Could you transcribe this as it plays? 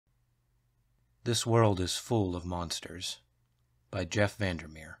This World is Full of Monsters by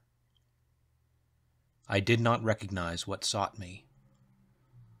VanderMeer. I did not recognize what sought me.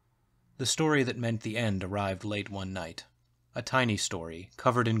 The story that meant the end arrived late one night. A tiny story,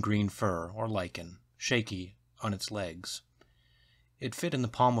 covered in green fur or lichen, shaky on its legs. It fit in the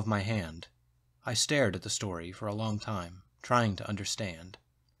palm of my hand. I stared at the story for a long time, trying to understand.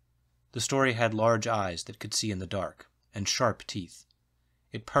 The story had large eyes that could see in the dark, and sharp teeth.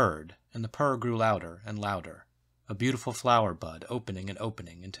 It purred, and the purr grew louder and louder, a beautiful flower bud opening and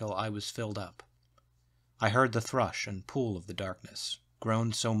opening until I was filled up. I heard the thrush and pool of the darkness,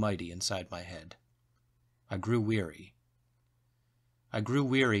 groaned so mighty inside my head. I grew weary.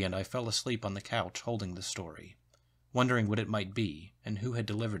 And I fell asleep on the couch holding the story, wondering what it might be and who had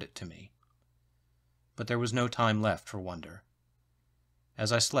delivered it to me. But there was no time left for wonder.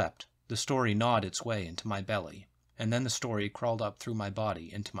 As I slept, the story gnawed its way into my belly, and then the story crawled up through my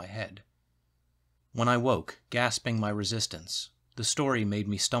body into my head. When I woke, gasping my resistance, the story made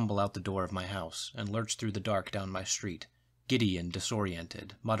me stumble out the door of my house and lurch through the dark down my street, giddy and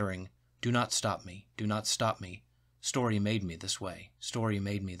disoriented, muttering, "Do not stop me, do not stop me. Story made me this way, story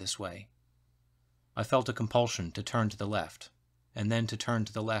made me this way." I felt a compulsion to turn to the left, and then to turn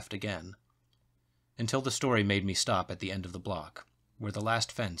to the left again, until the story made me stop at the end of the block, where the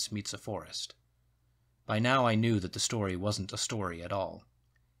last fence meets a forest. By now I knew that the story wasn't a story at all.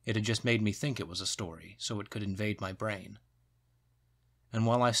 It had just made me think it was a story, so it could invade my brain. And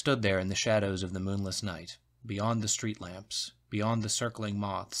while I stood there in the shadows of the moonless night, beyond the street lamps, beyond the circling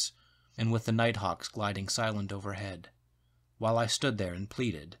moths, and with the nighthawks gliding silent overhead, while I stood there and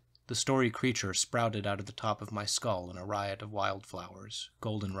pleaded, the story creature sprouted out of the top of my skull in a riot of wildflowers,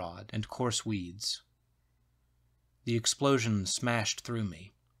 goldenrod, and coarse weeds. The explosion smashed through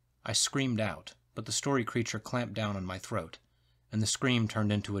me. I screamed out, but the story creature clamped down on my throat, and the scream turned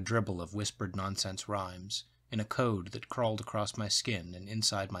into a dribble of whispered nonsense rhymes, in a code that crawled across my skin and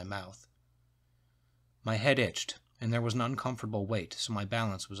inside my mouth. My head itched, and there was an uncomfortable weight, so my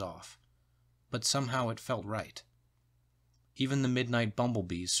balance was off. But somehow it felt right. Even the midnight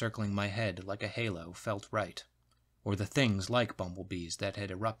bumblebees circling my head like a halo felt right, or the things like bumblebees that had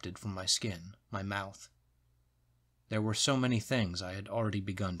erupted from my skin, my mouth. There were so many things I had already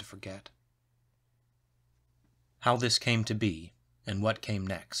begun to forget. How this came to be, and what came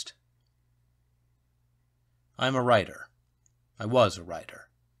next. I'm a writer. I was a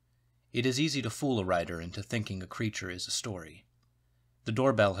writer. It is easy to fool a writer into thinking a creature is a story. The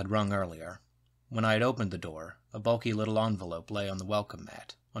doorbell had rung earlier. When I had opened the door, a bulky little envelope lay on the welcome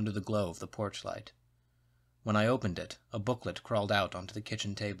mat, under the glow of the porch light. When I opened it, a booklet crawled out onto the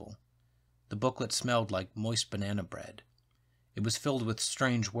kitchen table. The booklet smelled like moist banana bread. It was filled with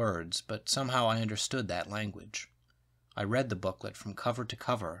strange words, but somehow I understood that language. I read the booklet from cover to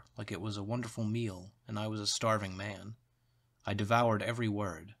cover like it was a wonderful meal, and I was a starving man. I devoured every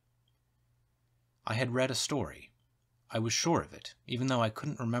word. I had read a story. I was sure of it, even though I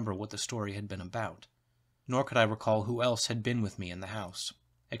couldn't remember what the story had been about, nor could I recall who else had been with me in the house,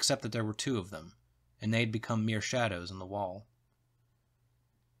 except that there were two of them, and they had become mere shadows on the wall.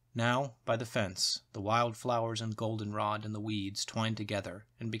 Now, by the fence, the wildflowers and goldenrod and the weeds twined together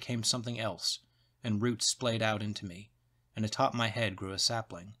and became something else, and roots splayed out into me, and atop my head grew a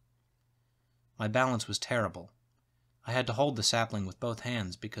sapling. My balance was terrible. I had to hold the sapling with both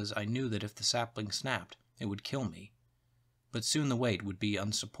hands because I knew that if the sapling snapped, it would kill me. But soon the weight would be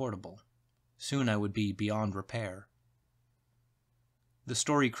unsupportable. Soon I would be beyond repair. The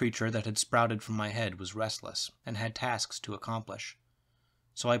story creature that had sprouted from my head was restless and had tasks to accomplish.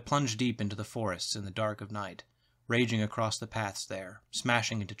 So I plunged deep into the forests in the dark of night, raging across the paths there,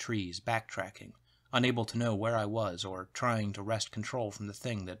 smashing into trees, backtracking, unable to know where I was or trying to wrest control from the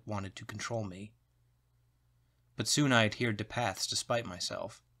thing that wanted to control me. But soon I adhered to paths despite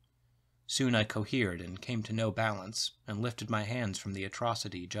myself. Soon I cohered and came to know balance, and lifted my hands from the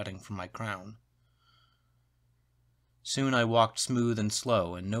atrocity jutting from my crown. Soon I walked smooth and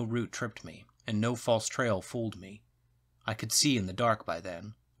slow, and no root tripped me, and no false trail fooled me. I could see in the dark by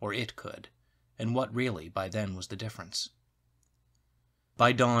then, or it could, and what really by then was the difference?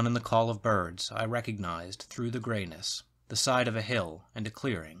 By dawn and the call of birds, I recognized, through the grayness, the side of a hill and a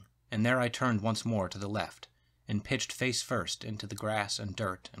clearing, and there I turned once more to the left, and pitched face first into the grass and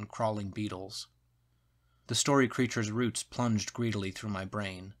dirt and crawling beetles. The story creature's roots plunged greedily through my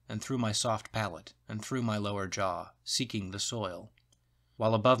brain, and through my soft palate, and through my lower jaw, seeking the soil,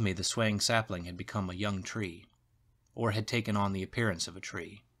 while above me the swaying sapling had become a young tree, or had taken on the appearance of a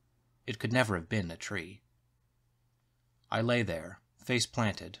tree. It could never have been a tree. I lay there, face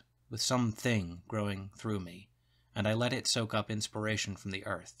planted, with some thing growing through me, and I let it soak up inspiration from the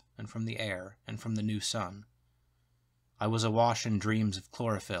earth, and from the air, and from the new sun. I was awash in dreams of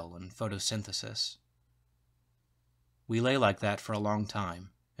chlorophyll and photosynthesis. We lay like that for a long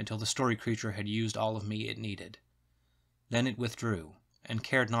time, until the story creature had used all of me it needed. Then it withdrew, and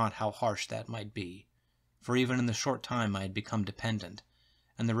cared not how harsh that might be, for even in the short time I had become dependent,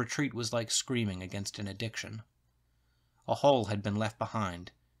 and the retreat was like screaming against an addiction. A hole had been left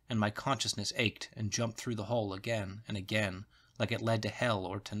behind, and my consciousness ached and jumped through the hole again and again, like it led to hell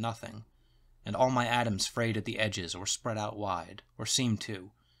or to nothing, and all my atoms frayed at the edges or spread out wide, or seemed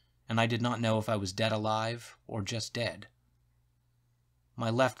to, and I did not know if I was dead alive or just dead. My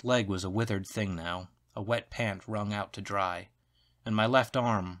left leg was a withered thing now, a wet pant wrung out to dry, and my left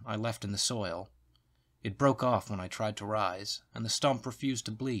arm I left in the soil. It broke off when I tried to rise, and the stump refused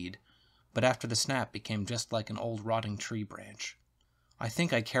to bleed, but after the snap became just like an old rotting tree branch. I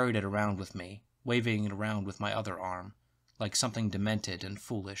think I carried it around with me, waving it around with my other arm, like something demented and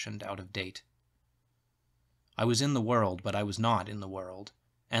foolish and out of date. I was in the world, but I was not in the world,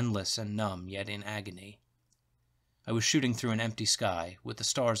 endless and numb yet in agony. I was shooting through an empty sky, with the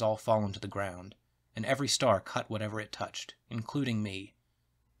stars all fallen to the ground, and every star cut whatever it touched, including me,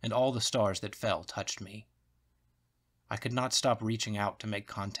 and all the stars that fell touched me. I could not stop reaching out to make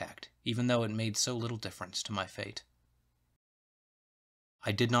contact, even though it made so little difference to my fate.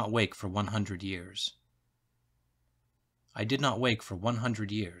 I did not wake for 100 years. I did not wake for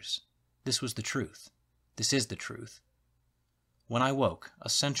 100 years. This was the truth. This is the truth. When I woke, a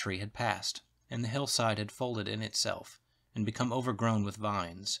century had passed, and the hillside had folded in itself, and become overgrown with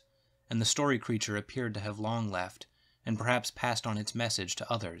vines, and the story creature appeared to have long left, and perhaps passed on its message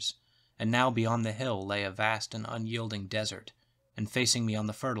to others, and now beyond the hill lay a vast and unyielding desert, and facing me on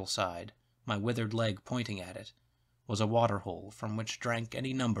the fertile side, my withered leg pointing at it, was a waterhole from which drank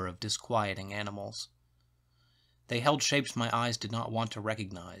any number of disquieting animals. They held shapes my eyes did not want to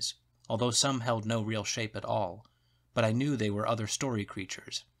recognize, although some held no real shape at all, but I knew they were other story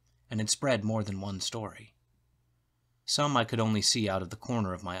creatures, and had spread more than one story. Some I could only see out of the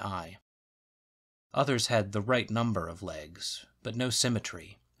corner of my eye. Others had the right number of legs, but no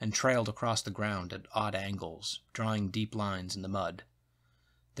symmetry, and trailed across the ground at odd angles, drawing deep lines in the mud.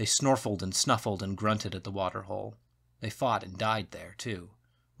 They snorfled and snuffled and grunted at the waterhole. They fought and died there, too,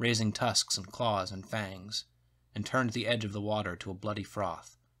 raising tusks and claws and fangs, and turned the edge of the water to a bloody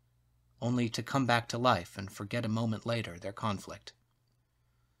froth, only to come back to life and forget a moment later their conflict.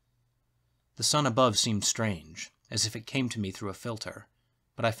 The sun above seemed strange, as if it came to me through a filter,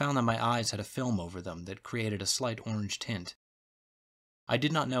 but I found that my eyes had a film over them that created a slight orange tint. I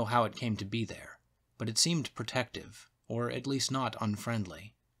did not know how it came to be there, but it seemed protective, or at least not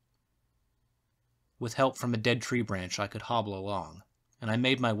unfriendly. With help from a dead tree branch I could hobble along, and I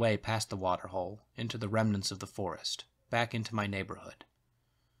made my way past the waterhole, into the remnants of the forest, back into my neighborhood.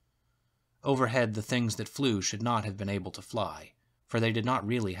 Overhead the things that flew should not have been able to fly, for they did not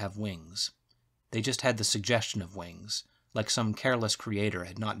really have wings. They just had the suggestion of wings, like some careless creator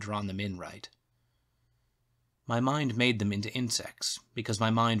had not drawn them in right. My mind made them into insects, because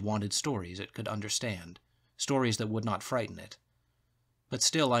my mind wanted stories it could understand, stories that would not frighten it. But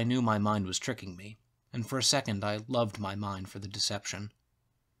still I knew my mind was tricking me, and for a second I loved my mind for the deception.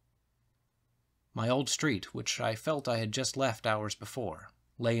 My old street, which I felt I had just left hours before,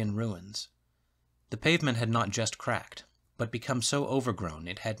 lay in ruins. The pavement had not just cracked, but become so overgrown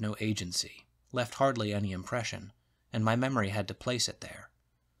it had no agency, left hardly any impression, and my memory had to place it there,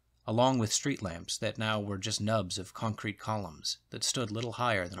 along with street lamps that now were just nubs of concrete columns that stood little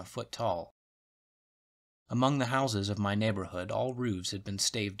higher than a foot tall. Among the houses of my neighborhood all roofs had been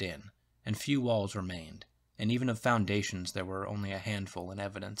staved in, and few walls remained, and even of foundations there were only a handful in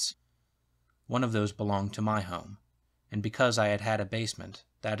evidence. One of those belonged to my home, and because I had had a basement,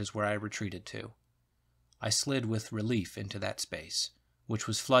 that is where I retreated to. I slid with relief into that space, which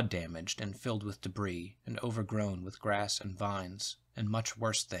was flood-damaged and filled with debris and overgrown with grass and vines and much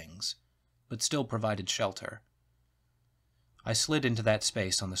worse things, but still provided shelter. I slid into that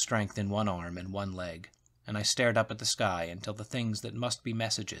space on the strength in one arm and one leg, and I stared up at the sky until the things that must be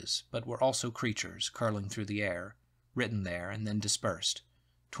messages, but were also creatures curling through the air, written there and then dispersed,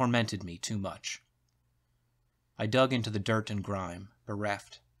 tormented me too much. I dug into the dirt and grime,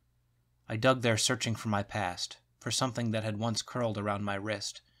 bereft. I dug there searching for my past, for something that had once curled around my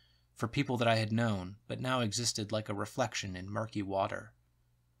wrist, for people that I had known, but now existed like a reflection in murky water.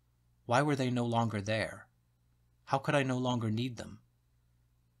 Why were they no longer there? How could I no longer need them?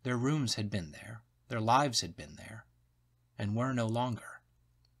 Their rooms had been there, their lives had been there, and were no longer.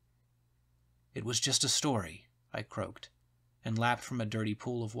 It was just a story, I croaked, and lapped from a dirty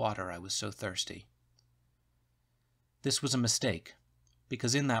pool of water I was so thirsty. This was a mistake,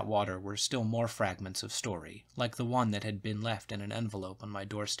 because in that water were still more fragments of story, like the one that had been left in an envelope on my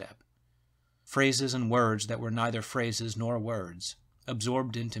doorstep. Phrases and words that were neither phrases nor words,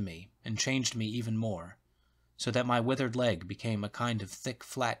 absorbed into me and changed me even more, so that my withered leg became a kind of thick,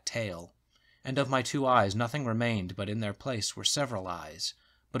 flat tail, and of my 2 eyes nothing remained, but in their place were several eyes,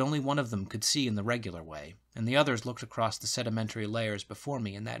 but only one of them could see in the regular way, and the others looked across the sedimentary layers before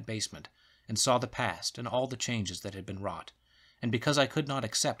me in that basement, and saw the past and all the changes that had been wrought. And because I could not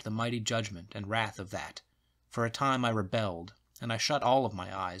accept the mighty judgment and wrath of that, for a time I rebelled, and I shut all of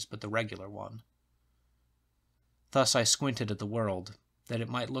my eyes but the regular one. Thus I squinted at the world, that it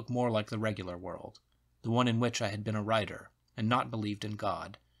might look more like the regular world, the one in which I had been a writer, and not believed in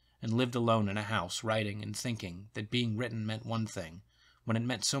God, and lived alone in a house writing and thinking that being written meant one thing, when it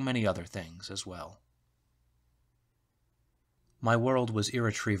meant so many other things as well. My world was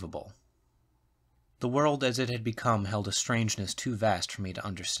irretrievable. The world as it had become held a strangeness too vast for me to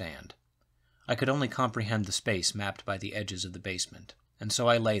understand. I could only comprehend the space mapped by the edges of the basement, and so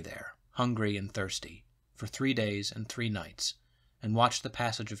I lay there, hungry and thirsty, for 3 days and 3 nights, and watched the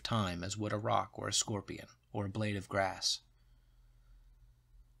passage of time as would a rock or a scorpion or a blade of grass.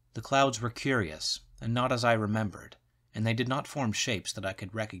 The clouds were curious, and not as I remembered, and they did not form shapes that I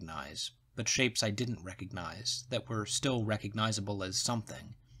could recognize, but shapes I didn't recognize, that were still recognizable as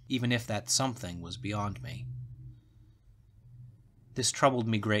something, even if that something was beyond me. This troubled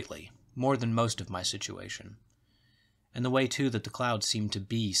me greatly, more than most of my situation, and the way too that the clouds seemed to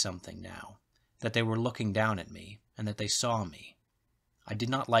be something now, that they were looking down at me, and that they saw me. I did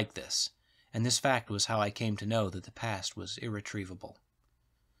not like this, and this fact was how I came to know that the past was irretrievable.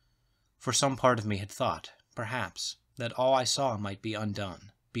 For some part of me had thought, perhaps, that all I saw might be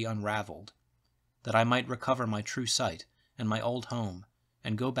undone, be unraveled, that I might recover my true sight and my old home,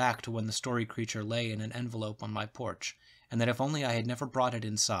 and go back to when the story creature lay in an envelope on my porch, and that if only I had never brought it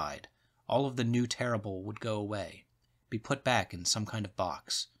inside, all of the new terrible would go away, be put back in some kind of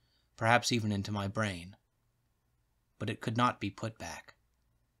box, perhaps even into my brain. But it could not be put back.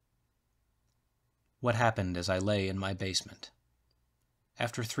 What happened as I lay in my basement?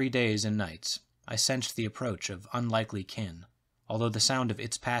 After 3 days and nights, I sensed the approach of unlikely kin, although the sound of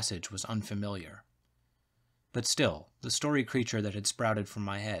its passage was unfamiliar. But still, the story creature that had sprouted from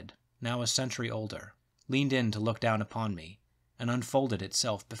my head, now a century older, leaned in to look down upon me, and unfolded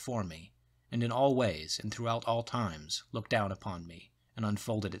itself before me, and in all ways and throughout all times looked down upon me, and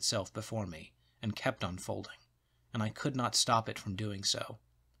unfolded itself before me, and kept unfolding, and I could not stop it from doing so,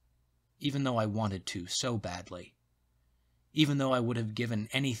 even though I wanted to so badly. Even though I would have given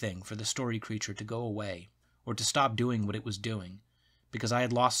anything for the story creature to go away, or to stop doing what it was doing, because I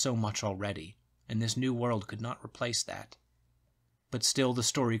had lost so much already, and this new world could not replace that. But still the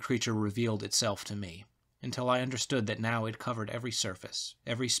story creature revealed itself to me, until I understood that now it covered every surface,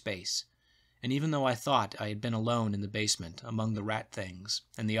 every space, and even though I thought I had been alone in the basement among the rat things,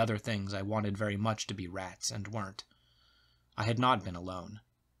 and the other things I wanted very much to be rats and weren't, I had not been alone.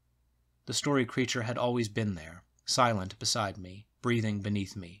 The story creature had always been there, silent beside me, breathing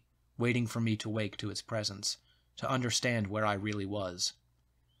beneath me, waiting for me to wake to its presence, to understand where I really was.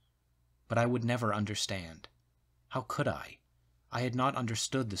 But I would never understand. How could I? I had not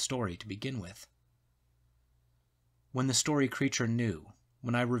understood the story to begin with. When the story creature knew,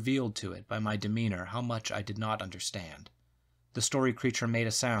 when I revealed to it by my demeanor how much I did not understand, the story creature made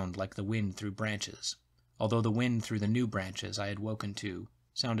a sound like the wind through branches, although the wind through the new branches I had woken to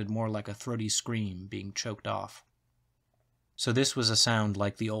sounded more like a throaty scream being choked off. So this was a sound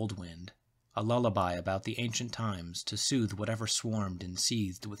like the old wind, a lullaby about the ancient times to soothe whatever swarmed and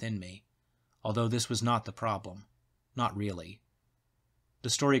seethed within me, although this was not the problem, not really. The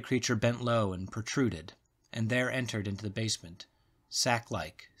story creature bent low and protruded, and there entered into the basement,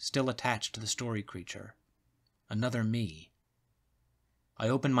 sack-like, still attached to the story creature. Another me. I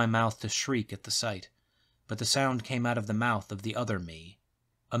opened my mouth to shriek at the sight, but the sound came out of the mouth of the other me,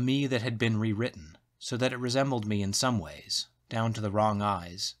 a me that had been rewritten, so that it resembled me in some ways, down to the wrong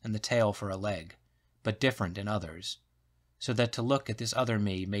eyes and the tail for a leg, but different in others, so that to look at this other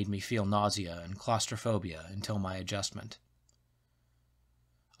me made me feel nausea and claustrophobia until my adjustment.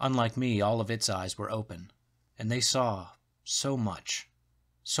 Unlike me, all of its eyes were open, and they saw so much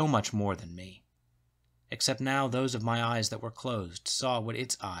more than me. Except now those of my eyes that were closed saw what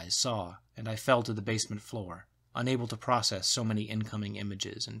its eyes saw, and I fell to the basement floor, unable to process so many incoming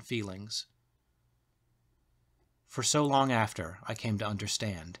images and feelings. For so long after I came to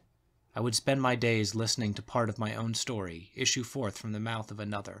understand, I would spend my days listening to part of my own story issue forth from the mouth of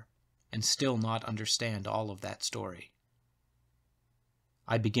another, and still not understand all of that story.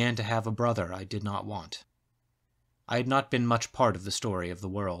 I began to have a brother I did not want. I had not been much part of the story of the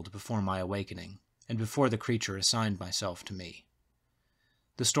world before my awakening, and before the creature assigned myself to me.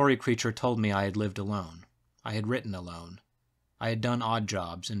 The story creature told me I had lived alone. I had written alone. I had done odd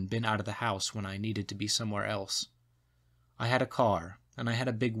jobs and been out of the house when I needed to be somewhere else. I had a car, and I had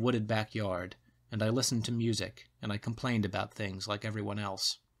a big wooded backyard, and I listened to music, and I complained about things like everyone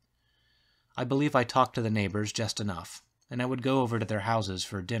else. I believe I talked to the neighbors just enough, and I would go over to their houses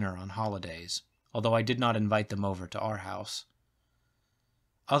for dinner on holidays, although I did not invite them over to our house.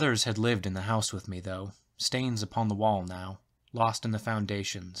 Others had lived in the house with me, though, stains upon the wall now, lost in the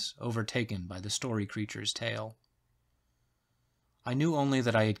foundations, overtaken by the story creature's tale. I knew only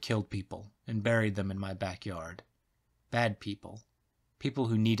that I had killed people and buried them in my backyard. Bad people. People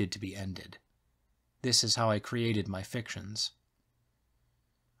who needed to be ended. This is how I created my fictions.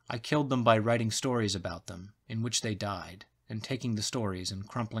 I killed them by writing stories about them, in which they died, and taking the stories and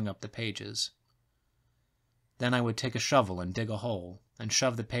crumpling up the pages. Then I would take a shovel and dig a hole, and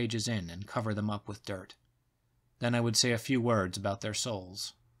shove the pages in and cover them up with dirt. Then I would say a few words about their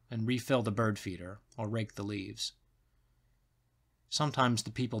souls, and refill the bird feeder or rake the leaves. Sometimes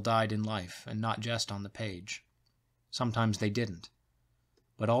the people died in life, and not just on the page. Sometimes they didn't.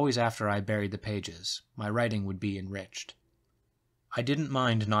 But always after I buried the pages, my writing would be enriched. I didn't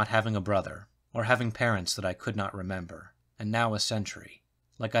mind not having a brother, or having parents that I could not remember, and now a century,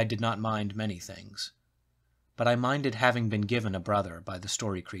 like I did not mind many things. But I minded having been given a brother by the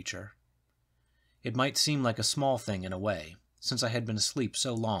story creature. It might seem like a small thing in a way, since I had been asleep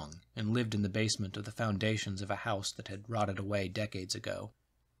so long and lived in the basement of the foundations of a house that had rotted away decades ago.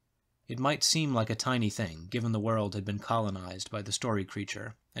 It might seem like a tiny thing, given the world had been colonized by the story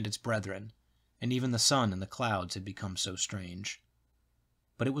creature and its brethren, and even the sun and the clouds had become so strange.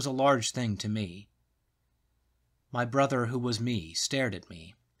 But it was a large thing to me. My brother, who was me, stared at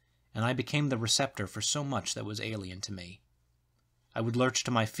me, and I became the receptor for so much that was alien to me. I would lurch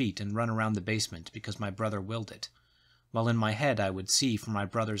to my feet and run around the basement because my brother willed it, while in my head I would see from my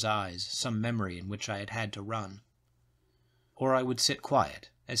brother's eyes some memory in which I had had to run. Or I would sit quiet,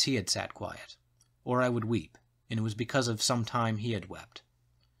 as he had sat quiet, or I would weep, and it was because of some time he had wept,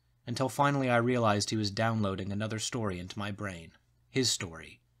 until finally I realized he was downloading another story into my brain, his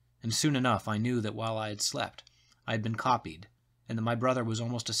story, and soon enough I knew that while I had slept, I had been copied, and that my brother was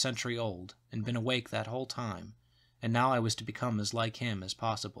almost a century old, and been awake that whole time, and now I was to become as like him as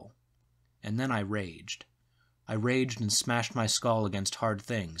possible. And then I raged. I raged and smashed my skull against hard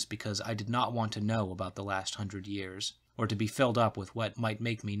things because I did not want to know about the last 100 years, or to be filled up with what might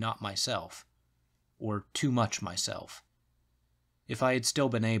make me not myself, or too much myself. If I had still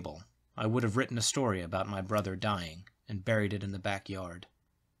been able, I would have written a story about my brother dying and buried it in the backyard.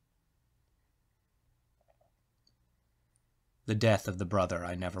 The death of the brother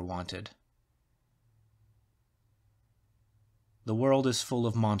I never wanted. The world is full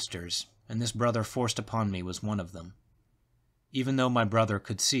of monsters, and this brother forced upon me was one of them. Even though my brother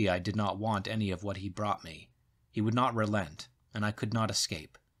could see I did not want any of what he brought me, he would not relent, and I could not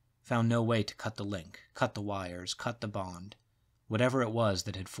escape, found no way to cut the link, cut the wires, cut the bond, whatever it was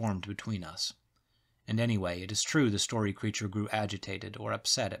that had formed between us. And anyway, it is true the story creature grew agitated or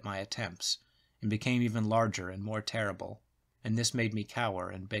upset at my attempts, and became even larger and more terrible, and this made me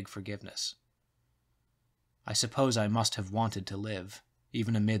cower and beg forgiveness. I suppose I must have wanted to live,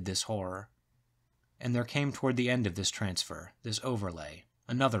 even amid this horror. And there came toward the end of this transfer, this overlay,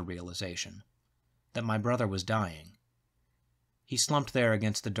 another realization, that my brother was dying. He slumped there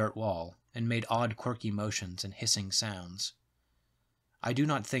against the dirt wall, and made odd quirky motions and hissing sounds. I do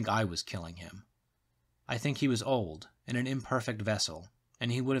not think I was killing him. I think he was old, and an imperfect vessel,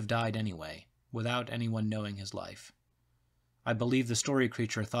 and he would have died anyway, without anyone knowing his life. I believe the story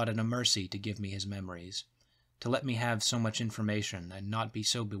creature thought it a mercy to give me his memories, to let me have so much information and not be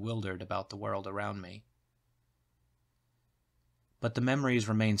so bewildered about the world around me. But the memories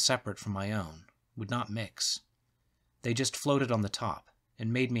remained separate from my own, would not mix. They just floated on the top,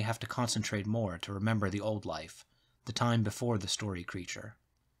 and made me have to concentrate more to remember the old life, the time before the story creature.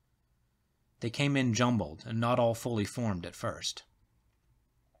 They came in jumbled and not all fully formed at first.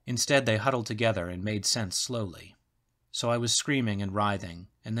 Instead, they huddled together and made sense slowly. So I was screaming and writhing,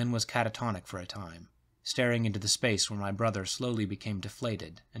 and then was catatonic for a time, staring into the space where my brother slowly became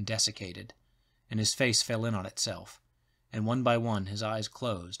deflated and desiccated, and his face fell in on itself, and one by one his eyes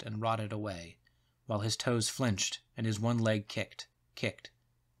closed and rotted away, while his toes flinched and his one leg kicked,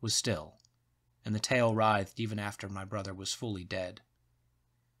 was still, and the tail writhed even after my brother was fully dead.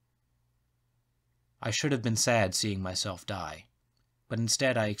 I should have been sad seeing myself die, but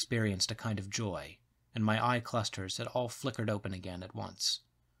instead I experienced a kind of joy, and my eye clusters had all flickered open again at once.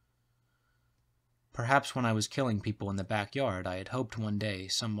 Perhaps when I was killing people in the backyard, I had hoped one day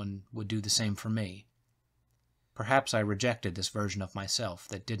someone would do the same for me. Perhaps I rejected this version of myself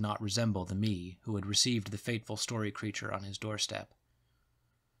that did not resemble the me who had received the fateful story creature on his doorstep.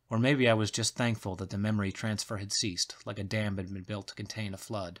 Or maybe I was just thankful that the memory transfer had ceased, like a dam had been built to contain a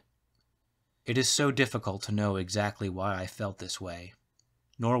flood. It is so difficult to know exactly why I felt this way,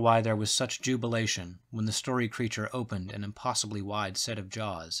 nor why there was such jubilation when the story creature opened an impossibly wide set of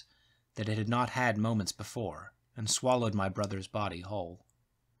jaws that it had not had moments before, and swallowed my brother's body whole.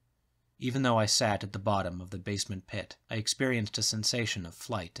 Even though I sat at the bottom of the basement pit, I experienced a sensation of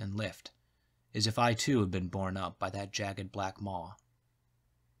flight and lift, as if I too had been borne up by that jagged black maw.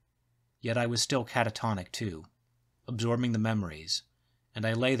 Yet I was still catatonic too, absorbing the memories, and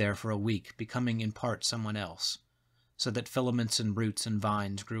I lay there for a week, becoming in part someone else, so that filaments and roots and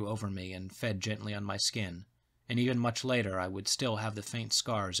vines grew over me and fed gently on my skin, and even much later I would still have the faint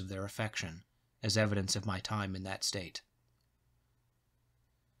scars of their affection, as evidence of my time in that state.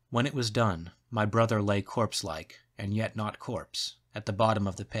 When it was done, my brother lay corpse-like, and yet not corpse, at the bottom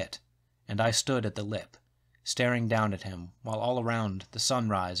of the pit, and I stood at the lip, staring down at him, while all around the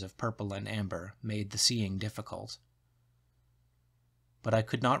sunrise of purple and amber made the seeing difficult. But I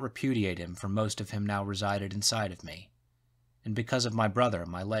could not repudiate him, for most of him now resided inside of me, and because of my brother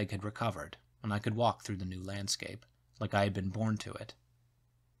my leg had recovered, and I could walk through the new landscape, like I had been born to it.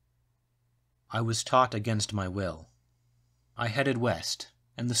 I was taught against my will. I headed west,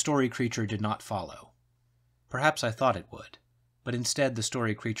 and the story creature did not follow. Perhaps I thought it would, but instead the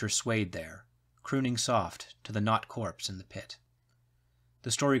story creature swayed there, crooning soft to the not corpse in the pit.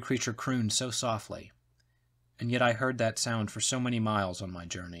 The story creature crooned so softly, and yet I heard that sound for so many miles on my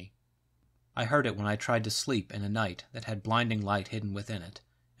journey. I heard it when I tried to sleep in a night that had blinding light hidden within it,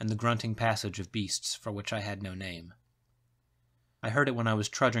 and the grunting passage of beasts for which I had no name. I heard it when I was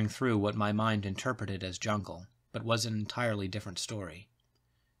trudging through what my mind interpreted as jungle, but was an entirely different story,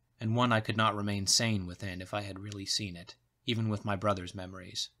 and one I could not remain sane within if I had really seen it, even with my brother's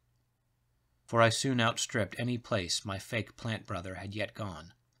memories. For I soon outstripped any place my fake plant brother had yet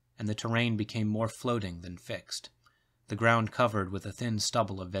gone, and the terrain became more floating than fixed, the ground covered with a thin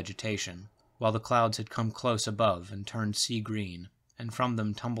stubble of vegetation, while the clouds had come close above and turned sea-green, and from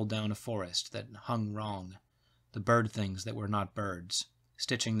them tumbled down a forest that hung wrong, the bird things that were not birds,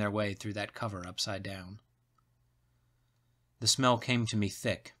 stitching their way through that cover upside down. The smell came to me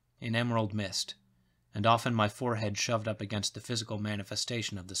thick, in emerald mist, and often my forehead shoved up against the physical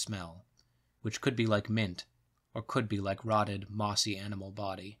manifestation of the smell, which could be like mint, or could be like rotted, mossy animal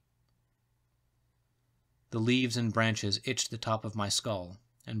body. The leaves and branches itched the top of my skull,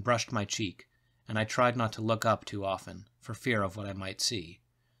 and brushed my cheek, and I tried not to look up too often, for fear of what I might see,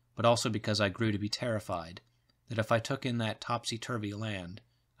 but also because I grew to be terrified that if I took in that topsy-turvy land,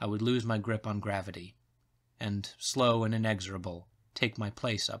 I would lose my grip on gravity, and, slow and inexorable, take my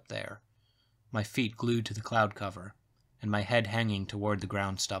place up there, my feet glued to the cloud cover, and my head hanging toward the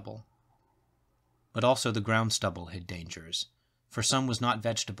ground stubble. But also the ground stubble hid dangers, for some was not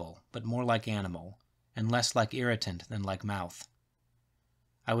vegetable, but more like animal, and less like irritant than like mouth.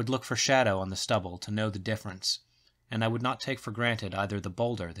 I would look for shadow on the stubble to know the difference, and I would not take for granted either the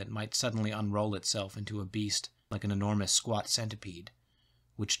boulder that might suddenly unroll itself into a beast like an enormous squat centipede,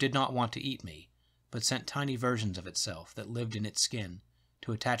 which did not want to eat me, but sent tiny versions of itself that lived in its skin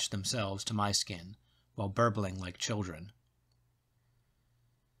to attach themselves to my skin, while burbling like children.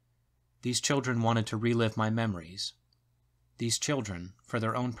 These children wanted to relive my memories. These children, for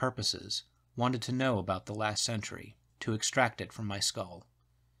their own purposes, wanted to know about the last century, to extract it from my skull.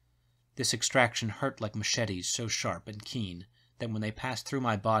 This extraction hurt like machetes so sharp and keen that when they passed through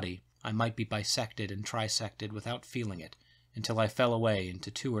my body, I might be bisected and trisected without feeling it, until I fell away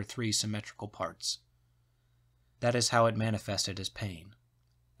into 2 or 3 symmetrical parts. That is how it manifested as pain.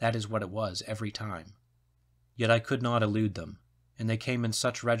 That is what it was every time. Yet I could not elude them, and they came in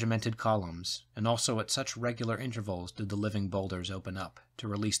such regimented columns, and also at such regular intervals did the living boulders open up to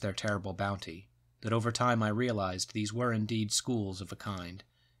release their terrible bounty, that over time I realized these were indeed schools of a kind,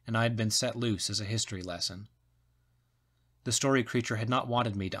 and I had been set loose as a history lesson. The story creature had not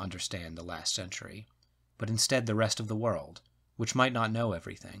wanted me to understand the last century, but instead the rest of the world, which might not know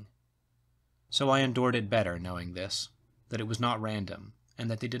everything. So I endured it better knowing this, that it was not random, and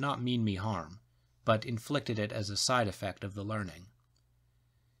that they did not mean me harm, but inflicted it as a side effect of the learning.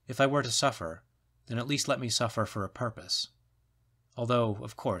 If I were to suffer, then at least let me suffer for a purpose. Although,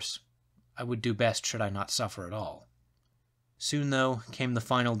 of course, I would do best should I not suffer at all. Soon, though, came the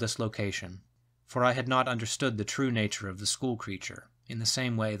final dislocation, for I had not understood the true nature of the school creature in the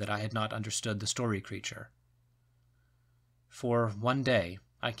same way that I had not understood the story creature. For, one day,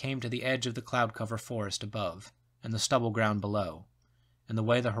 I came to the edge of the cloud-cover forest above, and the stubble ground below, and the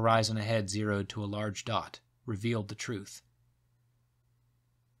way the horizon ahead zeroed to a large dot revealed the truth.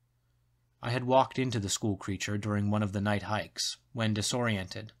 I had walked into the school creature during one of the night hikes, when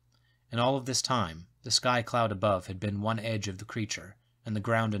disoriented, and all of this time the sky cloud above had been one edge of the creature, and the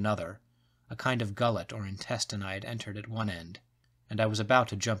ground another, a kind of gullet or intestine I had entered at one end, and I was about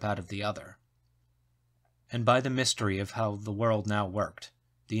to jump out of the other. And by the mystery of how the world now worked,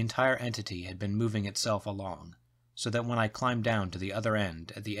 the entire entity had been moving itself along, so that when I climbed down to the other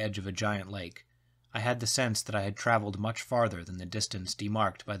end at the edge of a giant lake, I had the sense that I had traveled much farther than the distance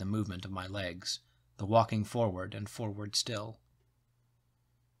demarked by the movement of my legs, the walking forward and forward still.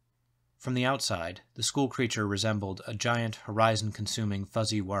 From the outside, the school creature resembled a giant horizon-consuming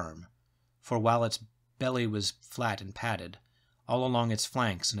fuzzy worm, for while its belly was flat and padded, all along its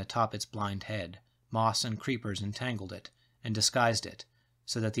flanks and atop its blind head, moss and creepers entangled it and disguised it,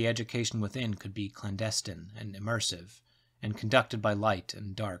 so that the education within could be clandestine and immersive, and conducted by light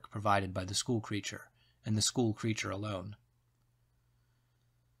and dark provided by the school creature, and the school creature alone.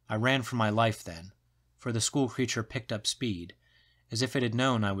 I ran for my life then, for the school creature picked up speed, as if it had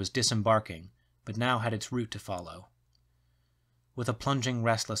known I was disembarking, but now had its route to follow. With a plunging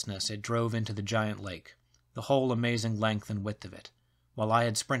restlessness it drove into the giant lake, the whole amazing length and width of it, while I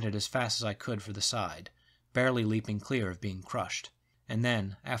had sprinted as fast as I could for the side, barely leaping clear of being crushed, and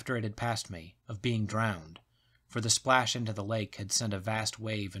then, after it had passed me, of being drowned, for the splash into the lake had sent a vast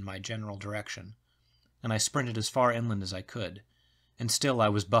wave in my general direction, and I sprinted as far inland as I could, and still I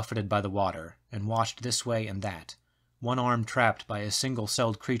was buffeted by the water, and washed this way and that, one arm trapped by a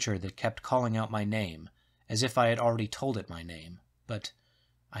single-celled creature that kept calling out my name, as if I had already told it my name, but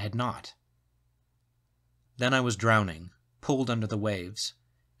I had not. Then I was drowning, pulled under the waves,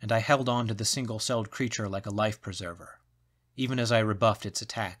 and I held on to the single-celled creature like a life-preserver, even as I rebuffed its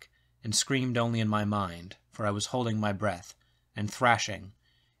attack, and screamed only in my mind, for I was holding my breath, and thrashing,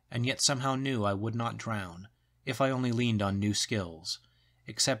 and yet somehow knew I would not drown, if I only leaned on new skills,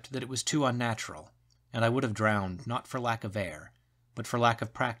 except that it was too unnatural, and I would have drowned not for lack of air, but for lack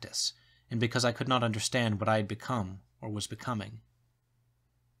of practice, and because I could not understand what I had become or was becoming.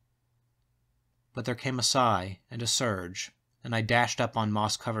 But there came a sigh and a surge, and I dashed up on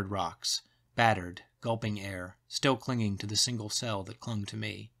moss-covered rocks, battered, gulping air, still clinging to the single cell that clung to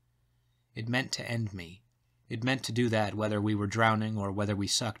me. It meant to end me. It meant to do that whether we were drowning or whether we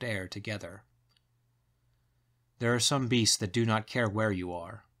sucked air together. There are some beasts that do not care where you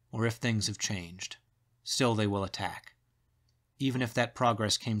are, or if things have changed. Still they will attack. Even if that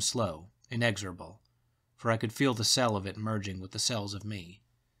progress came slow, inexorable, for I could feel the cell of it merging with the cells of me,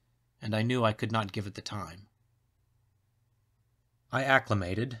 and I knew I could not give it the time. I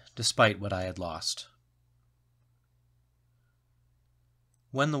acclimated, despite what I had lost.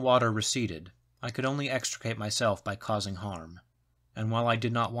 When the water receded, I could only extricate myself by causing harm, and while I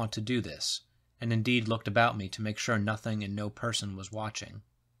did not want to do this, and indeed looked about me to make sure nothing and no person was watching,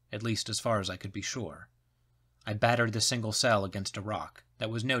 at least as far as I could be sure, I battered the single cell against a rock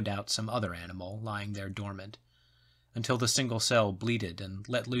that was no doubt some other animal lying there dormant, until the single cell bleated and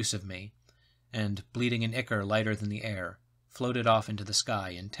let loose of me, and, bleeding an ichor lighter than the air, floated off into the sky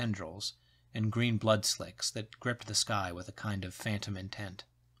in tendrils and green blood slicks that gripped the sky with a kind of phantom intent.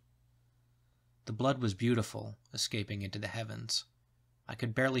 The blood was beautiful, escaping into the heavens. I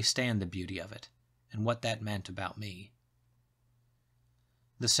could barely stand the beauty of it, and what that meant about me.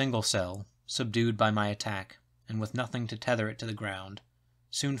 The single cell, subdued by my attack, and with nothing to tether it to the ground,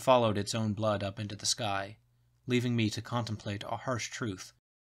 soon followed its own blood up into the sky, leaving me to contemplate a harsh truth.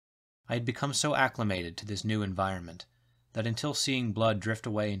 I had become so acclimated to this new environment that until seeing blood drift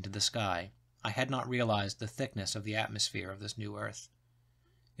away into the sky, I had not realized the thickness of the atmosphere of this new earth.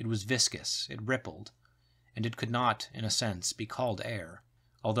 It was viscous, it rippled, and it could not, in a sense, be called air,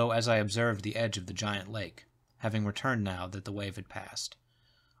 although as I observed the edge of the giant lake, having returned now that the wave had passed,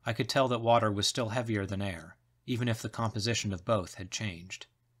 I could tell that water was still heavier than air, even if the composition of both had changed.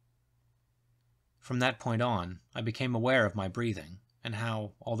 From that point on, I became aware of my breathing, and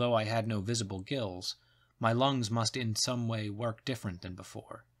how, although I had no visible gills, my lungs must in some way work different than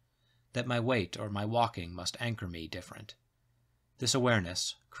before, that my weight or my walking must anchor me different. This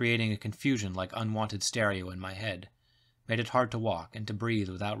awareness, creating a confusion like unwanted stereo in my head, made it hard to walk and to breathe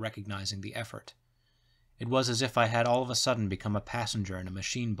without recognizing the effort. It was as if I had all of a sudden become a passenger in a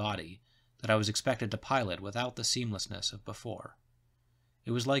machine body that I was expected to pilot without the seamlessness of before.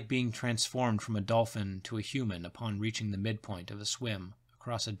 It was like being transformed from a dolphin to a human upon reaching the midpoint of a swim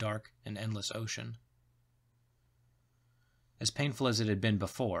across a dark and endless ocean. As painful as it had been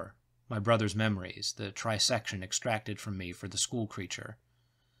before, my brother's memories, the trisection extracted from me for the school creature,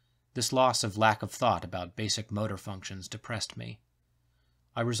 This loss of lack of thought about basic motor functions depressed me.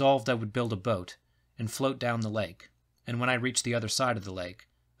 I resolved I would build a boat and float down the lake, and when I reached the other side of the lake,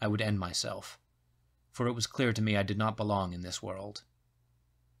 I would end myself, for it was clear to me I did not belong in this world.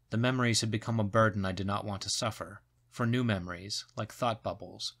 The memories had become a burden I did not want to suffer, for new memories, like thought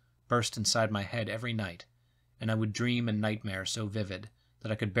bubbles, burst inside my head every night, and I would dream and nightmare so vivid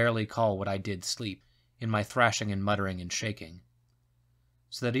that I could barely call what I did sleep, in my thrashing and muttering and shaking.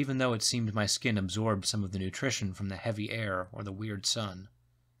 So that even though it seemed my skin absorbed some of the nutrition from the heavy air or the weird sun,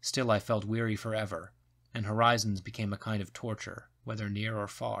 still I felt weary forever, and horizons became a kind of torture, whether near or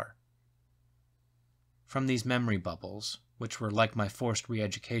far. From these memory bubbles, which were like my forced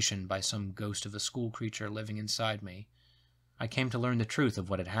re-education by some ghost of a school creature living inside me, I came to learn the truth of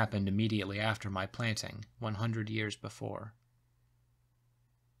what had happened immediately after my planting, 100 years before.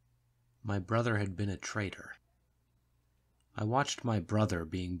 My brother had been a traitor. I watched my brother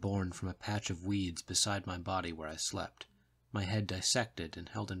being born from a patch of weeds beside my body where I slept, my head dissected and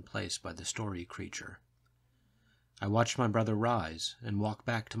held in place by the story creature. I watched my brother rise and walk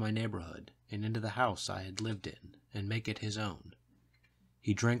back to my neighborhood and into the house I had lived in and make it his own.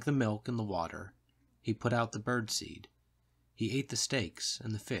 He drank the milk and the water. He put out the birdseed. He ate the steaks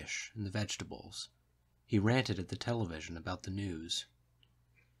and the fish and the vegetables. He ranted at the television about the news.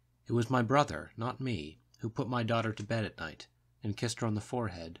 It was my brother, not me, who put my daughter to bed at night and kissed her on the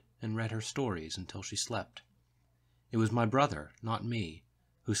forehead and read her stories until she slept. It was my brother, not me,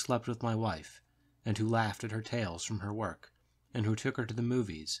 who slept with my wife and who laughed at her tales from her work and who took her to the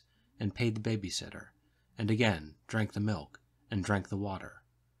movies and paid the babysitter and again drank the milk and drank the water,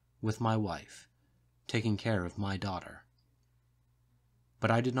 with my wife, taking care of my daughter.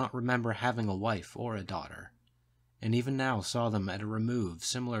 But I did not remember having a wife or a daughter, and even now saw them at a remove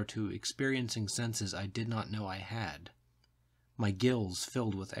similar to experiencing senses I did not know I had. My gills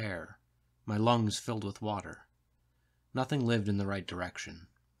filled with air, my lungs filled with water. Nothing lived in the right direction.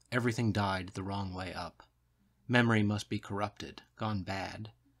 Everything died the wrong way up. Memory must be corrupted, gone bad.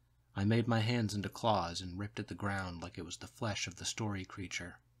 I made my hands into claws and ripped at the ground like it was the flesh of the story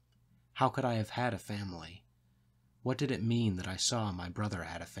creature. How could I have had a family? What did it mean that I saw my brother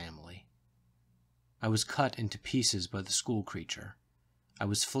had a family? I was cut into pieces by the school creature. I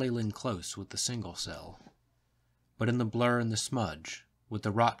was flailing close with the single cell. But in the blur and the smudge, with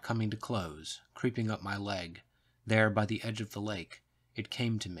the rot coming to close, creeping up my leg, there by the edge of the lake, it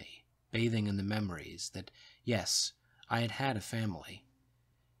came to me, bathing in the memories, that, yes, I had had a family.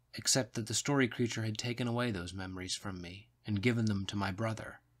 Except that the story creature had taken away those memories from me and given them to my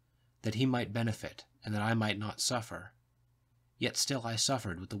brother, that he might benefit and that I might not suffer. Yet still I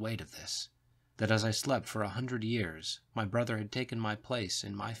suffered with the weight of this, that as I slept for 100 years, my brother had taken my place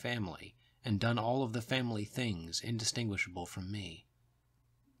in my family and done all of the family things indistinguishable from me.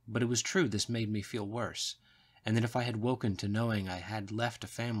 But it was true this made me feel worse, and that if I had woken to knowing I had left a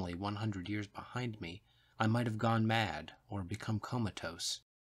family 100 years behind me, I might have gone mad or become comatose.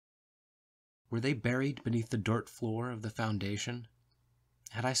 Were they buried beneath the dirt floor of the foundation?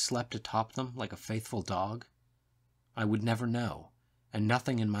 Had I slept atop them like a faithful dog? I would never know, and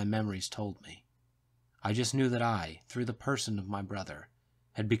nothing in my memories told me. I just knew that I, through the person of my brother,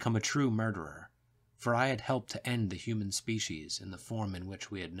 had become a true murderer, for I had helped to end the human species in the form in which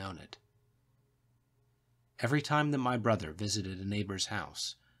we had known it. Every time that my brother visited a neighbor's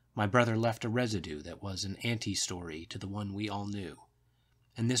house, my brother left a residue that was an anti-story to the one we all knew,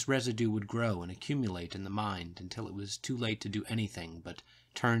 and this residue would grow and accumulate in the mind until it was too late to do anything but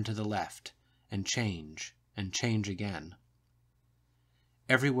turn to the left and change again.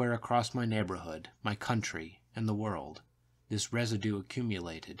 Everywhere across my neighborhood, my country, and the world, this residue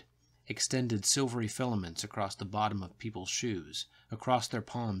accumulated, extended silvery filaments across the bottom of people's shoes, across their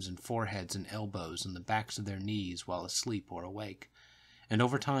palms and foreheads and elbows and the backs of their knees while asleep or awake, and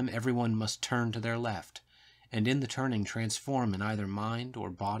over time everyone must turn to their left, and in the turning transform in either mind or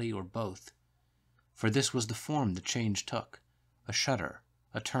body or both. For this was the form the change took, a shudder,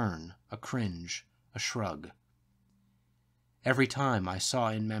 a turn, a cringe, a shrug. Every time I saw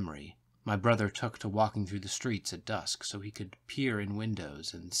in memory, my brother took to walking through the streets at dusk so he could peer in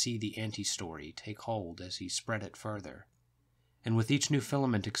windows and see the anti-story take hold as he spread it further. And with each new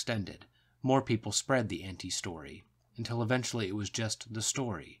filament extended, more people spread the anti-story, until eventually it was just the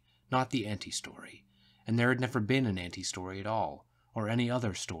story, not the anti-story, and there had never been an anti-story at all, or any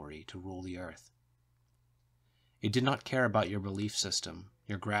other story to rule the earth. It did not care about your belief system,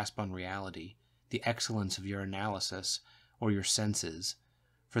 your grasp on reality, the excellence of your analysis, or your senses,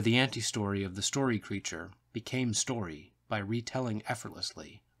 for the anti-story of the story creature became story by retelling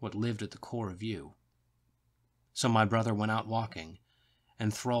effortlessly what lived at the core of you. So my brother went out walking,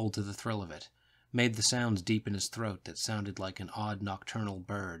 enthralled to the thrill of it, made the sounds deep in his throat that sounded like an odd nocturnal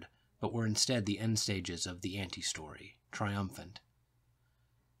bird, but were instead the end stages of the anti-story, triumphant.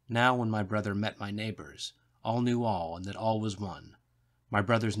 Now when my brother met my neighbors, all knew all, and that all was one. My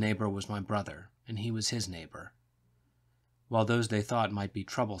brother's neighbor was my brother, and he was his neighbor. While those they thought might be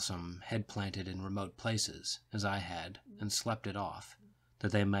troublesome had planted in remote places, as I had, and slept it off,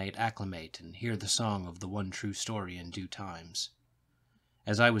 that they might acclimate and hear the song of the one true story in due times.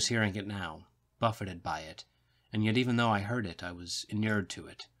 As I was hearing it now, buffeted by it, and yet even though I heard it, I was inured to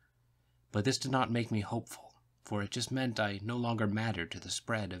it. But this did not make me hopeful, for it just meant I no longer mattered to the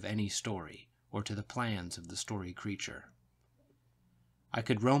spread of any story, or to the plans of the story creature. I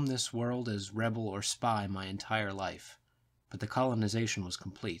could roam this world as rebel or spy my entire life, but the colonization was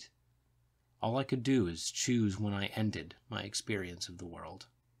complete. All I could do is choose when I ended my experience of the world.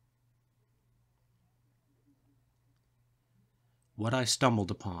 What I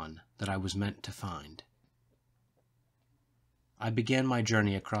stumbled upon that I was meant to find. I began my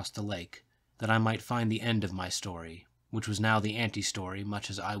journey across the lake, that I might find the end of my story, which was now the anti-story much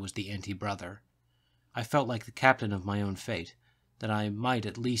as I was the anti-brother. I felt like the captain of my own fate, that I might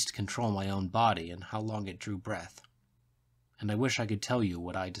at least control my own body and how long it drew breath. And I wish I could tell you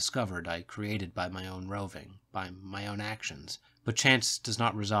what I discovered I created by my own roving, by my own actions, but chance does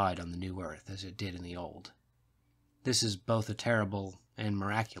not reside on the new earth as it did in the old. This is both a terrible and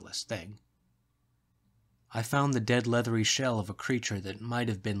miraculous thing. I found the dead leathery shell of a creature that might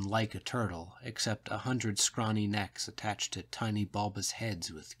have been like a turtle, except 100 scrawny necks attached to tiny bulbous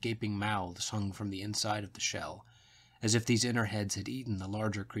heads with gaping mouths hung from the inside of the shell, as if these inner heads had eaten the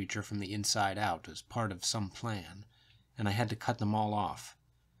larger creature from the inside out as part of some plan, and I had to cut them all off.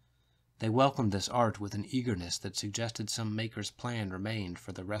 They welcomed this art with an eagerness that suggested some maker's plan remained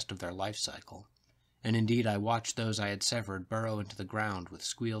for the rest of their life cycle, and indeed I watched those I had severed burrow into the ground with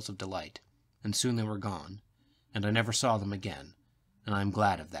squeals of delight, and soon they were gone, and I never saw them again, and I am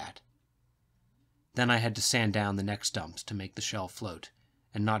glad of that. Then I had to sand down the neck stumps to make the shell float,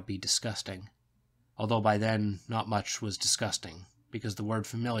 and not be disgusting, although by then not much was disgusting, because the word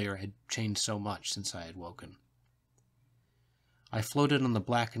familiar had changed so much since I had woken. I floated on the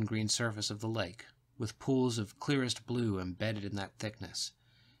black and green surface of the lake, with pools of clearest blue embedded in that thickness,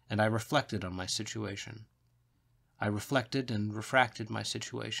 and I reflected on my situation. I reflected and refracted my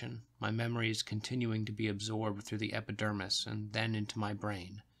situation, my memories continuing to be absorbed through the epidermis and then into my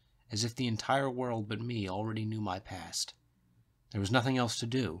brain, as if the entire world but me already knew my past. There was nothing else to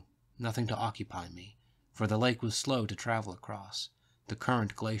do, nothing to occupy me, for the lake was slow to travel across, the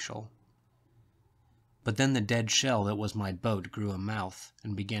current glacial. But then the dead shell that was my boat grew a mouth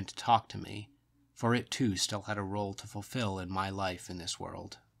and began to talk to me, for it too still had a role to fulfill in my life in this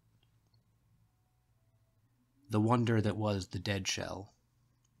world. The wonder that was the dead shell.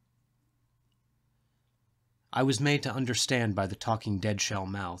 I was made to understand by the talking dead shell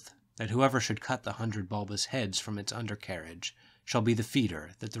mouth that whoever should cut the 100 bulbous heads from its undercarriage shall be the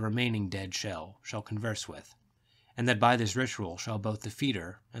feeder that the remaining dead shell shall converse with, and that by this ritual shall both the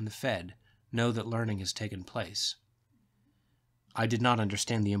feeder and the fed know that learning has taken place. I did not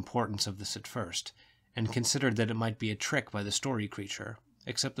understand the importance of this at first, and considered that it might be a trick by the story creature,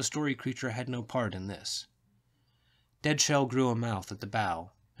 except the story creature had no part in this. Dead shell grew a mouth at the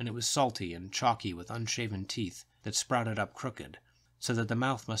bow, and it was salty and chalky with unshaven teeth that sprouted up crooked, so that the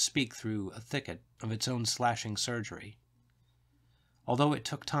mouth must speak through a thicket of its own slashing surgery. Although it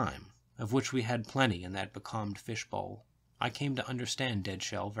took time, of which we had plenty in that becalmed fishbowl, I came to understand dead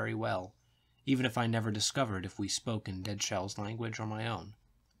shell very well, even if I never discovered if we spoke in dead shell's language or my own.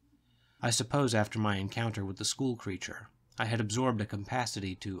 I suppose after my encounter with the school creature, I had absorbed a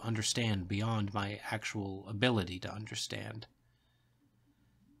capacity to understand beyond my actual ability to understand.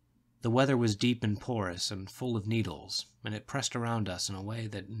 The weather was deep and porous and full of needles, and it pressed around us in a way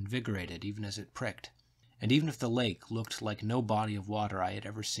that invigorated even as it pricked, and even if the lake looked like no body of water I had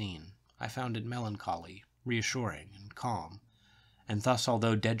ever seen, I found it melancholy, reassuring, and calm, and thus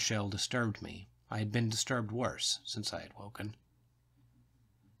although dead shell disturbed me, I had been disturbed worse since I had woken.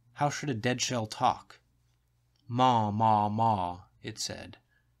 How should a dead shell talk? "Ma, ma, ma," it said,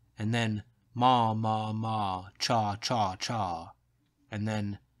 and then "ma, ma, ma, cha, cha, cha," and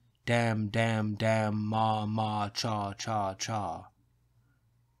then "damn, damn, damn, ma, ma, cha, cha, cha."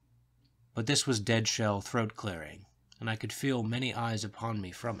 But this was dead shell throat clearing, and I could feel many eyes upon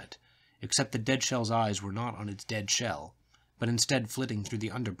me from it, except that dead shell's eyes were not on its dead shell, but instead flitting through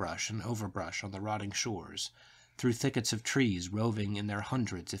the underbrush and overbrush on the rotting shores, through thickets of trees roving in their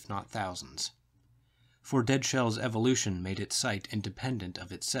hundreds if not thousands. For dead shell's evolution made its sight independent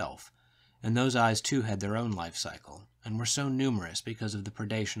of itself, and those eyes too had their own life cycle, and were so numerous because of the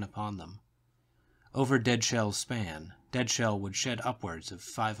predation upon them. Over Dead Shell's span, Dead Shell would shed upwards of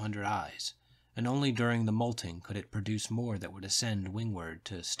 500 eyes, and only during the molting could it produce more that would ascend wingward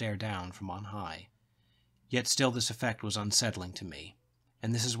to stare down from on high. Yet still this effect was unsettling to me,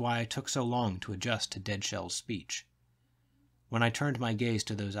 and this is why I took so long to adjust to Dead Shell's speech. When I turned my gaze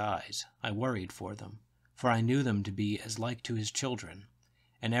to those eyes, I worried for them, for I knew them to be as like to his children,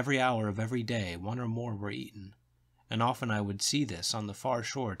 and every hour of every day one or more were eaten, and often I would see this on the far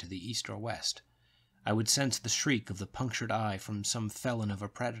shore to the east or west. I would sense the shriek of the punctured eye from some felon of a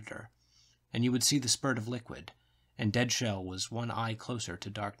predator, and you would see the spurt of liquid, and Dead Shell was one eye closer to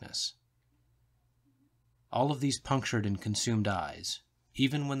darkness. All of these punctured and consumed eyes,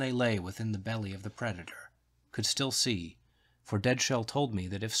 even when they lay within the belly of the predator, could still see, for Dead Shell told me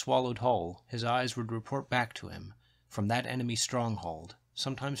that if swallowed whole, his eyes would report back to him from that enemy stronghold,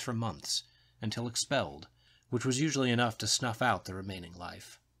 sometimes for months, until expelled, which was usually enough to snuff out the remaining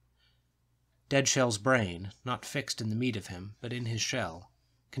life. Dead Shell's brain, not fixed in the meat of him, but in his shell,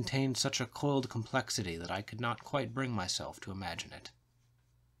 contained such a coiled complexity that I could not quite bring myself to imagine it.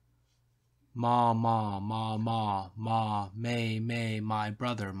 Ma, ma, ma, ma, ma, may, my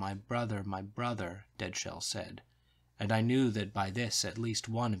brother, my brother, my brother, Dead Shell said, and I knew that by this at least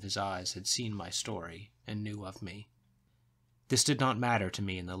one of his eyes had seen my story and knew of me. This did not matter to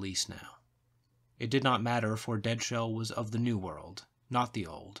me in the least now. It did not matter, for Dead Shell was of the new world, not the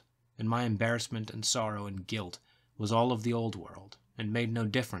old, and my embarrassment and sorrow and guilt was all of the old world, and made no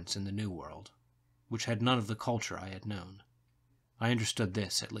difference in the new world, which had none of the culture I had known. I understood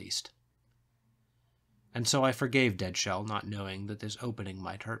this, at least. And so I forgave Dead Shell, not knowing that this opening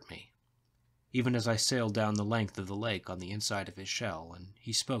might hurt me, even as I sailed down the length of the lake on the inside of his shell, and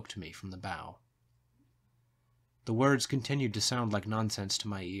he spoke to me from the bow. The words continued to sound like nonsense to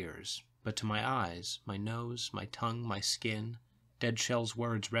my ears, but to my eyes, my nose, my tongue, my skin, Dead Shell's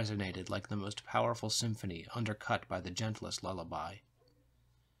words resonated like the most powerful symphony undercut by the gentlest lullaby.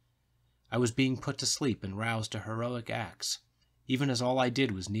 I was being put to sleep and roused to heroic acts, even as all I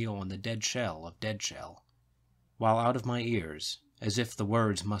did was kneel on the dead shell of Dead Shell, while out of my ears, as if the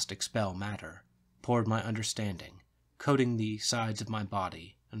words must expel matter, poured my understanding, coating the sides of my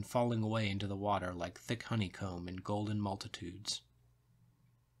body and falling away into the water like thick honeycomb in golden multitudes.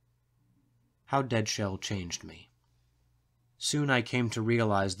 How Dead Shell changed me. Soon I came to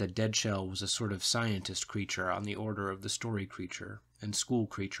realize that Dead Shell was a sort of scientist creature on the order of the story creature and school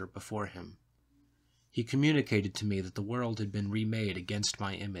creature before him. He communicated to me that the world had been remade against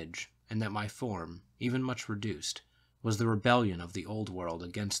my image, and that my form, even much reduced, was the rebellion of the old world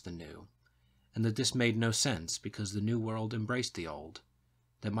against the new, and that this made no sense because the new world embraced the old,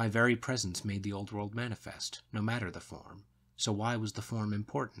 that my very presence made the old world manifest, no matter the form. So why was the form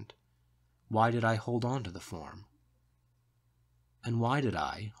important? Why did I hold on to the form? And why did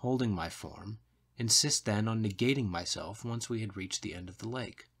I, holding my form, insist then on negating myself once we had reached the end of the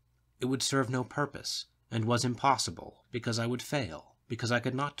lake? It would serve no purpose, and was impossible, because I would fail, because I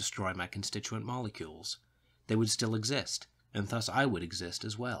could not destroy my constituent molecules. They would still exist, and thus I would exist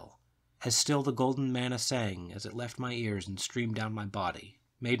as well. As still the golden manna sang as it left my ears and streamed down my body,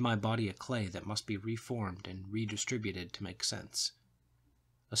 made my body a clay that must be reformed and redistributed to make sense.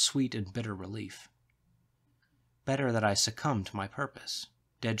 A sweet and bitter relief. Better that I succumb to my purpose,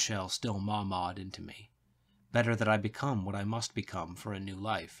 Dead Shell still ma-mawed into me. Better that I become what I must become for a new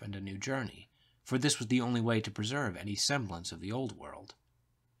life and a new journey, for this was the only way to preserve any semblance of the old world.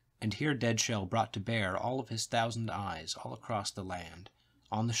 And here Dead Shell brought to bear all of his 1,000 eyes all across the land,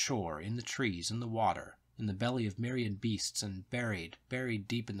 on the shore, in the trees, in the water, in the belly of myriad beasts, and buried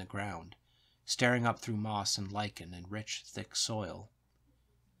deep in the ground, staring up through moss and lichen and rich, thick soil.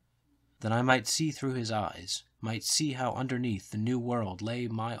 That I might see through his eyes, might see how underneath the new world lay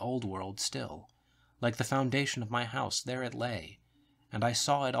my old world still. Like the foundation of my house, there it lay, and I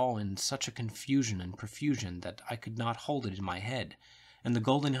saw it all in such a confusion and profusion that I could not hold it in my head, and the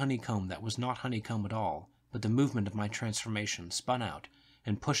golden honeycomb that was not honeycomb at all, but the movement of my transformation spun out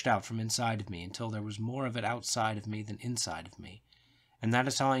and pushed out from inside of me until there was more of it outside of me than inside of me, and that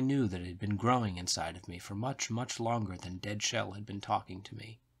is how I knew that it had been growing inside of me for much, much longer than Dead Shell had been talking to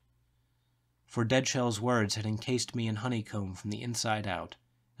me. For Dead Shell's words had encased me in honeycomb from the inside out,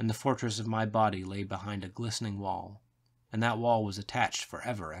 and the fortress of my body lay behind a glistening wall, and that wall was attached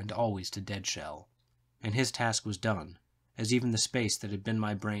forever and always to Dead Shell, and his task was done, as even the space that had been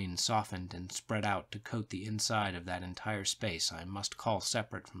my brain softened and spread out to coat the inside of that entire space I must call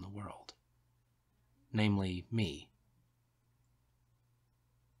separate from the world. Namely, me.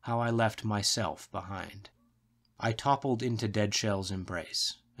 How I left myself behind. I toppled into Dead Shell's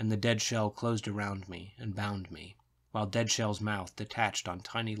embrace, and the dead shell closed around me and bound me, while dead shell's mouth detached on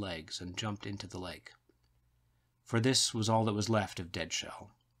tiny legs and jumped into the lake. For this was all that was left of dead shell,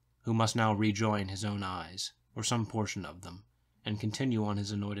 who must now rejoin his own eyes, or some portion of them, and continue on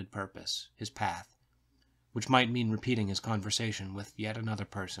his anointed purpose, his path, which might mean repeating his conversation with yet another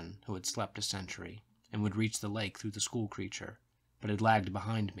person who had slept a century and would reach the lake through the school creature, but had lagged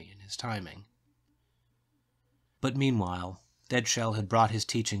behind me in his timing. But meanwhile, dead shell had brought his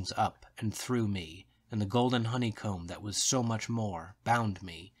teachings up and through me, and the golden honeycomb that was so much more bound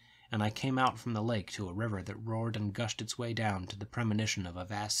me, and I came out from the lake to a river that roared and gushed its way down to the premonition of a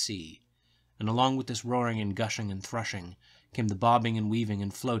vast sea, and along with this roaring and gushing and thrushing came the bobbing and weaving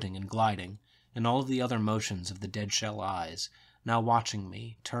and floating and gliding, and all of the other motions of the dead shell eyes, now watching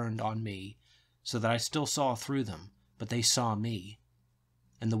me, turned on me, so that I still saw through them, but they saw me.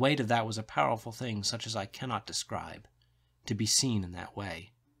 And the weight of that was a powerful thing such as I cannot describe, to be seen in that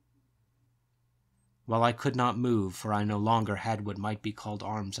way. While I could not move, for I no longer had what might be called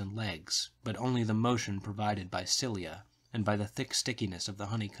arms and legs, but only the motion provided by cilia and by the thick stickiness of the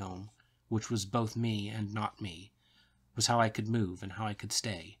honeycomb, which was both me and not me, was how I could move and how I could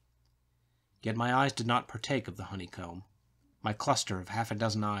stay. Yet my eyes did not partake of the honeycomb. My cluster of half a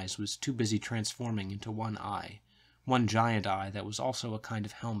dozen eyes was too busy transforming into one eye, one giant eye that was also a kind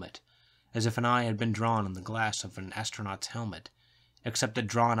of helmet, as if an eye had been drawn on the glass of an astronaut's helmet, except that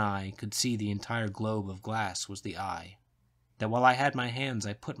drawn eye could see the entire globe of glass was the eye. That while I had my hands,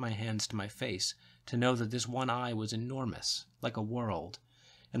 I put my hands to my face to know that this one eye was enormous, like a world,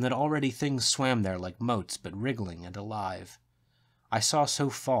 and that already things swam there like motes, but wriggling and alive. I saw so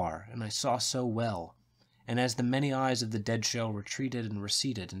far, and I saw so well, and as the many eyes of the dead shell retreated and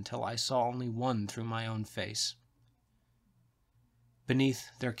receded until I saw only one through my own face. Beneath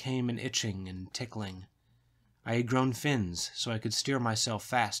there came an itching and tickling. I had grown fins, so I could steer myself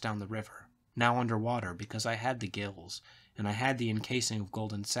fast down the river, now under water because I had the gills, and I had the encasing of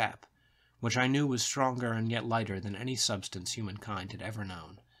golden sap, which I knew was stronger and yet lighter than any substance humankind had ever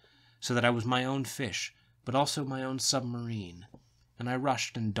known, so that I was my own fish, but also my own submarine, and I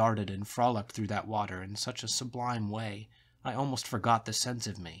rushed and darted and frolicked through that water in such a sublime way I almost forgot the sense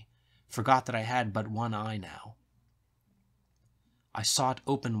of me, forgot that I had but one eye now. I sought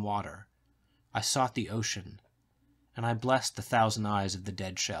open water, I sought the ocean, and I blessed the 1,000 eyes of the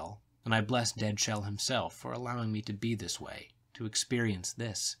dead shell, and I blessed dead shell himself for allowing me to be this way, to experience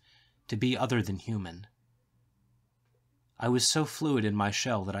this, to be other than human. I was so fluid in my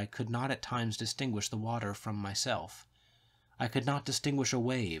shell that I could not at times distinguish the water from myself. I could not distinguish a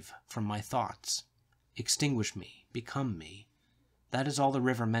wave from my thoughts. Extinguish me, become me. That is all the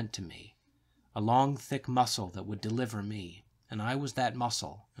river meant to me. A long, thick muscle that would deliver me, and I was that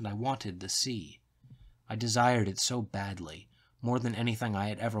muscle, and I wanted the sea. I desired it so badly, more than anything I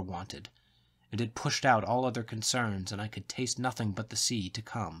had ever wanted, and it pushed out all other concerns, and I could taste nothing but the sea to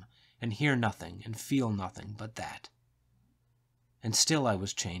come, and hear nothing, and feel nothing but that. And still I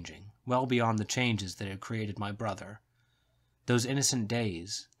was changing, well beyond the changes that had created my brother. Those innocent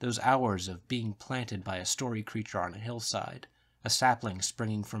days, those hours of being planted by a story creature on a hillside, a sapling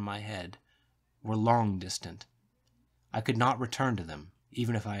springing from my head, were long distant. I could not return to them,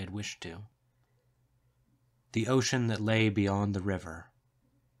 even if I had wished to. The ocean that lay beyond the river.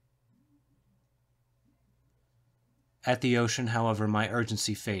 At the ocean, however, my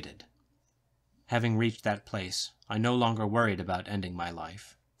urgency faded. Having reached that place, I no longer worried about ending my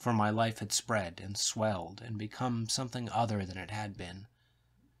life, for my life had spread and swelled and become something other than it had been.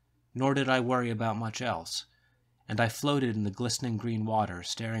 Nor did I worry about much else, and I floated in the glistening green water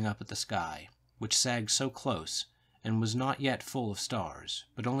staring up at the sky, which sagged so close and was not yet full of stars,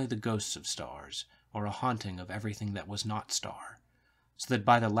 but only the ghosts of stars, or a haunting of everything that was not star, so that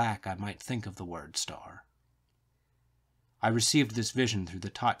by the lack I might think of the word star. I received this vision through the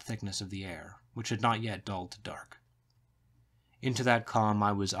taut thickness of the air, which had not yet dulled to dark. Into that calm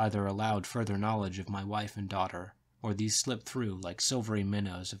I was either allowed further knowledge of my wife and daughter, or these slipped through like silvery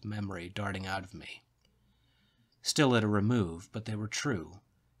minnows of memory darting out of me. Still at a remove, but they were true,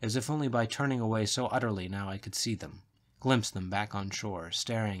 as if only by turning away so utterly now I could see them, glimpse them back on shore,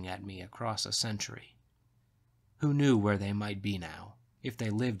 staring at me across a century. Who knew where they might be now, if they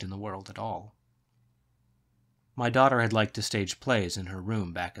lived in the world at all? My daughter had liked to stage plays in her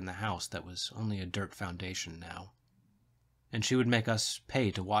room back in the house that was only a dirt foundation now, and she would make us pay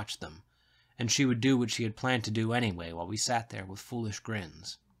to watch them, and she would do what she had planned to do anyway while we sat there with foolish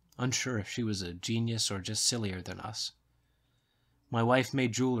grins, unsure if she was a genius or just sillier than us. My wife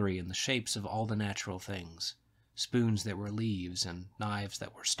made jewelry in the shapes of all the natural things, spoons that were leaves, and knives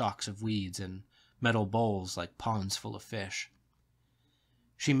that were stalks of weeds, and metal bowls like ponds full of fish.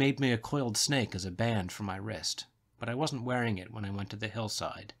 She made me a coiled snake as a band for my wrist, but I wasn't wearing it when I went to the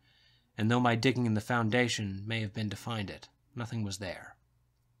hillside, and though my digging in the foundation may have been to find it, nothing was there.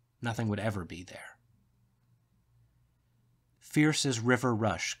 Nothing would ever be there. Fierce as river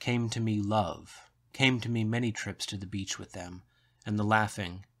rush came to me love, came to me many trips to the beach with them, and the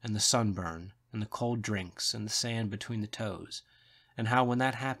laughing, and the sunburn, and the cold drinks, and the sand between the toes, and how when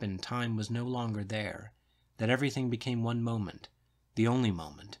that happened time was no longer there, that everything became one moment, the only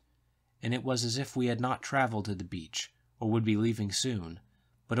moment, and it was as if we had not traveled to the beach, or would be leaving soon,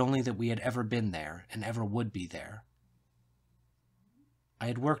 but only that we had ever been there, and ever would be there. I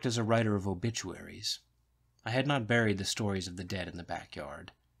had worked as a writer of obituaries. I had not buried the stories of the dead in the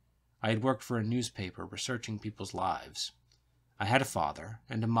backyard. I had worked for a newspaper researching people's lives. I had a father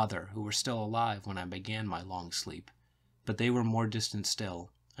and a mother who were still alive when I began my long sleep, but they were more distant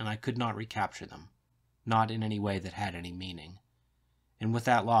still, and I could not recapture them, not in any way that had any meaning. And with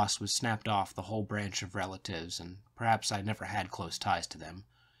that loss was snapped off the whole branch of relatives, and perhaps I never had close ties to them,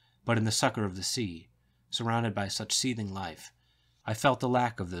 but in the succor of the sea, surrounded by such seething life, I felt the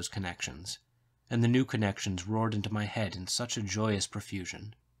lack of those connections, and the new connections roared into my head in such a joyous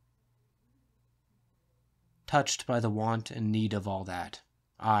profusion. Touched by the want and need of all that,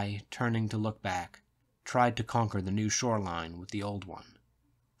 I, turning to look back, tried to conquer the new shoreline with the old one,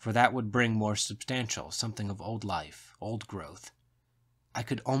 for that would bring more substantial something of old life, old growth. I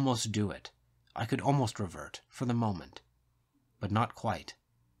could almost do it. I could almost revert, for the moment, but not quite.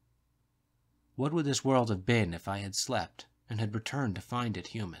 What would this world have been if I had slept and had returned to find it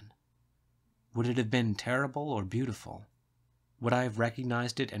human? Would it have been terrible or beautiful? Would I have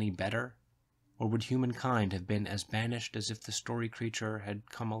recognized it any better? Or would humankind have been as banished as if the story creature had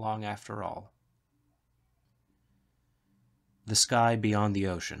come along after all? The sky beyond the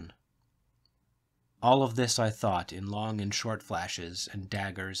ocean. All of this I thought in long and short flashes and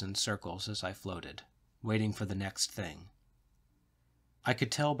daggers and circles as I floated, waiting for the next thing. I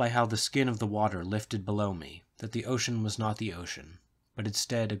could tell by how the skin of the water lifted below me that the ocean was not the ocean, but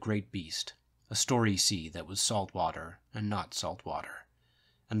instead a great beast, a story sea that was salt water and not salt water,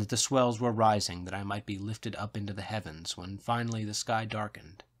 and that the swells were rising that I might be lifted up into the heavens when finally the sky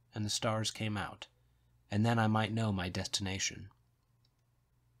darkened and the stars came out, and then I might know my destination.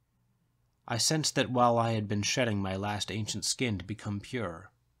 I sensed that while I had been shedding my last ancient skin to become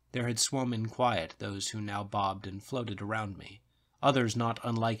pure, there had swum in quiet those who now bobbed and floated around me, others not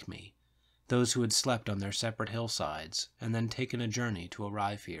unlike me, those who had slept on their separate hillsides and then taken a journey to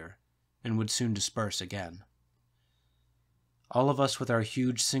arrive here, and would soon disperse again. All of us with our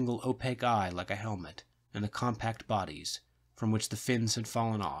huge single opaque eye like a helmet, and the compact bodies, from which the fins had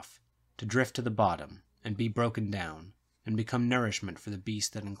fallen off, to drift to the bottom, and be broken down, and become nourishment for the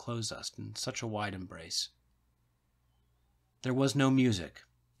beast that enclosed us in such a wide embrace. There was no music,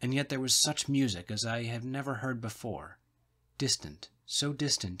 and yet there was such music as I have never heard before. Distant, so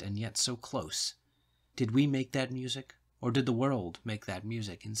distant and yet so close. Did we make that music, or did the world make that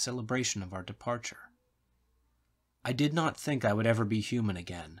music in celebration of our departure? I did not think I would ever be human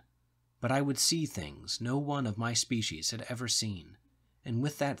again, but I would see things no one of my species had ever seen, and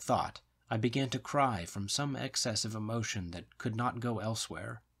with that thought I began to cry from some excess of emotion that could not go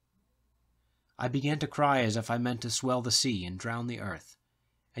elsewhere. I began to cry as if I meant to swell the sea and drown the earth,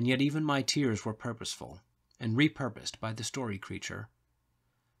 and yet even my tears were purposeful, and repurposed by the story creature.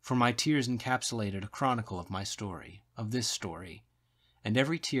 For my tears encapsulated a chronicle of my story, of this story, and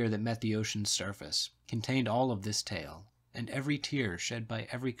every tear that met the ocean's surface contained all of this tale, and every tear shed by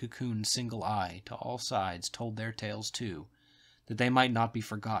every cocoon's single eye to all sides told their tales too, that they might not be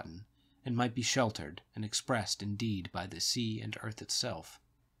forgotten, and might be sheltered and expressed indeed by the sea and earth itself.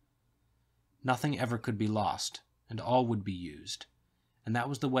 Nothing ever could be lost, and all would be used, and that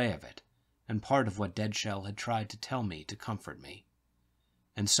was the way of it, and part of what Dead Shell had tried to tell me to comfort me.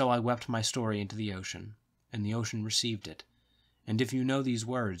 And so I wept my story into the ocean, and the ocean received it, and if you know these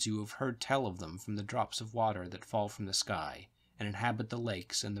words you have heard tell of them from the drops of water that fall from the sky, and inhabit the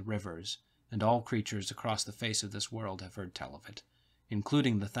lakes and the rivers, and all creatures across the face of this world have heard tell of it,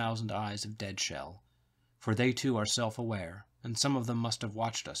 including the 1,000 eyes of Dead Shell, for they too are self-aware, and some of them must have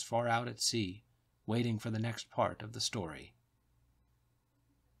watched us far out at sea, waiting for the next part of the story.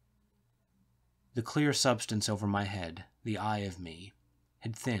 The clear substance over my head, the eye of me,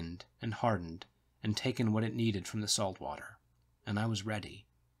 had thinned and hardened and taken what it needed from the salt water, and I was ready.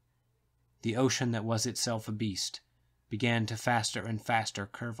 The ocean that was itself a beast began to faster and faster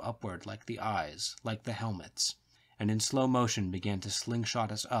curve upward like the eyes, like the helmets, and in slow motion began to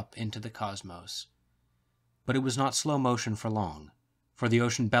slingshot us up into the cosmos. But it was not slow motion for long, for the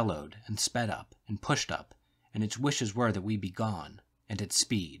ocean bellowed and sped up and pushed up, and its wishes were that we be gone, and at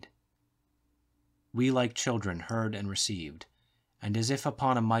speed. We, like children, heard and received, and as if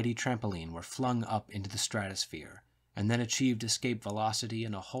upon a mighty trampoline were flung up into the stratosphere, and then achieved escape velocity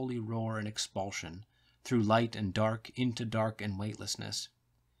in a holy roar and expulsion, through light and dark into dark and weightlessness,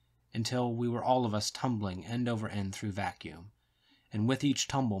 until we were all of us tumbling end over end through vacuum, and with each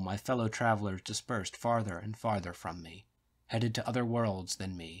tumble my fellow travelers dispersed farther and farther from me, headed to other worlds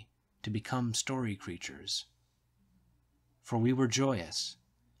than me, to become story creatures. For we were joyous.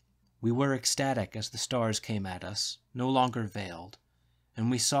 We were ecstatic as the stars came at us, no longer veiled,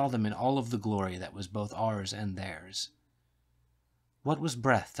 and we saw them in all of the glory that was both ours and theirs. What was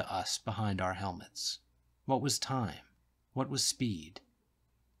breath to us behind our helmets? What was time? What was speed?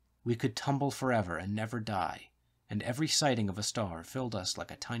 We could tumble forever and never die, and every sighting of a star filled us like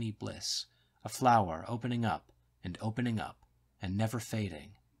a tiny bliss, a flower opening up and never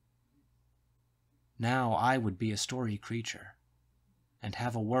fading. Now I would be a story creature, and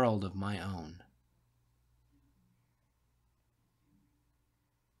have a world of my own.